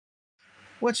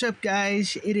What's up,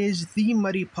 guys? It is the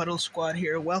Muddy Puddle Squad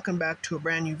here. Welcome back to a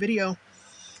brand new video.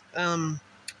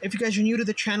 If you guys are new to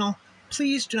the channel,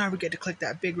 please do not forget to click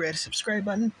that big red subscribe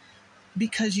button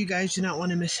because you guys do not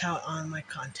want to miss out on my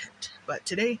content. But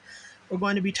today, we're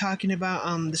going to be talking about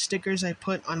the stickers I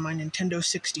put on my Nintendo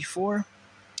 64.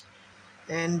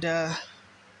 And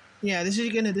yeah, this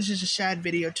is a sad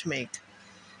video to make.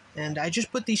 And I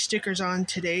just put these stickers on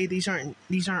today. These aren't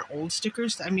old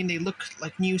stickers. I mean, they look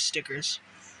like new stickers.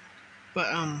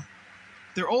 But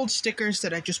they're old stickers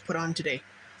that I just put on today.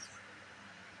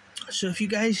 So if you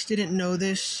guys didn't know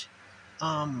this,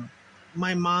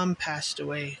 my mom passed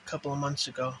away a couple of months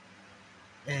ago.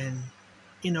 And,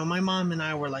 you know, my mom and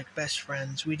I were like best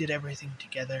friends. We did everything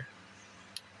together.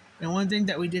 And one thing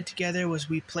that we did together was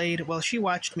we played, well, she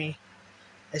watched me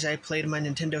as I played my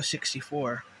Nintendo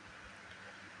 64.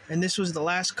 And this was the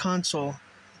last console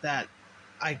that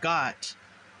I got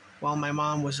while my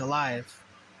mom was alive.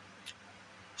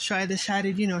 So I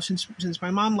decided, you know, since my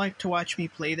mom liked to watch me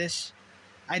play this,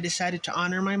 I decided to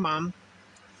honor my mom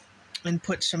and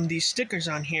put some of these stickers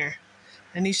on here.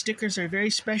 And these stickers are very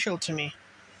special to me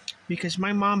because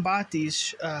my mom bought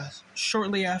these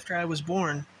shortly after I was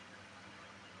born.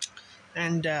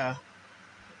 And,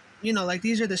 you know, like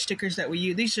these are the stickers that we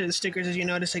use. These are the stickers, as you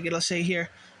notice, like it'll say here,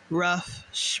 rough,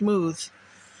 smooth.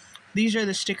 These are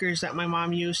the stickers that my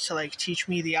mom used to like teach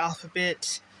me the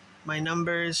alphabet, my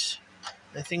numbers,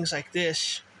 and things like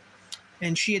this.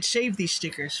 And she had saved these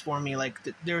stickers for me. Like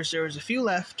there was a few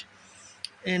left,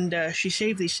 and she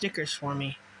saved these stickers for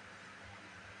me.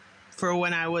 For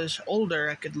when I was older,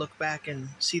 I could look back and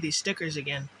see these stickers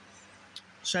again.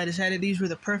 So I decided these were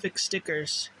the perfect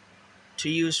stickers to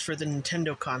use for the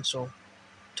Nintendo console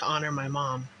to honor my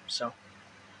mom. So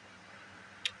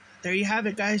there you have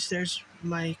it, guys. There's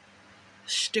my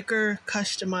sticker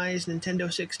customized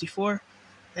Nintendo 64.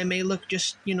 It may look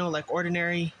just, you know, like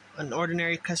an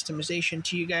ordinary customization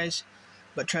to you guys,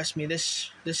 but trust me,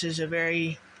 this is a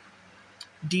very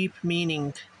deep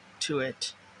meaning to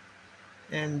it.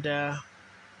 And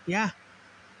yeah,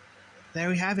 there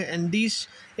we have it. And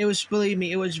believe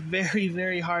me, it was very,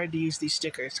 very hard to use these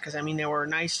stickers because I mean they were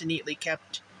nice and neatly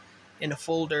kept in a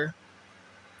folder.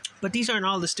 But these aren't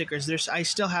all the stickers. I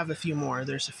still have a few more.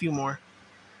 There's a few more.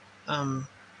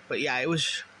 But yeah, it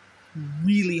was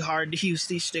really hard to use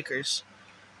these stickers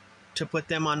to put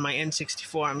them on my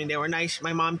N64. I mean, they were nice.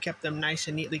 My mom kept them nice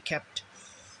and neatly kept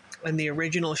in the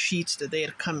original sheets that they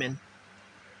had come in.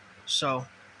 So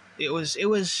it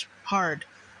was hard,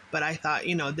 but I thought,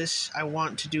 you know, I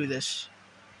want to do this.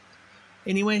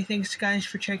 Anyway, thanks guys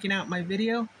for checking out my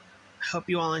video. I hope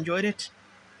you all enjoyed it,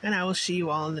 and I will see you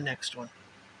all in the next one.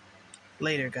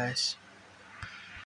 Later, guys.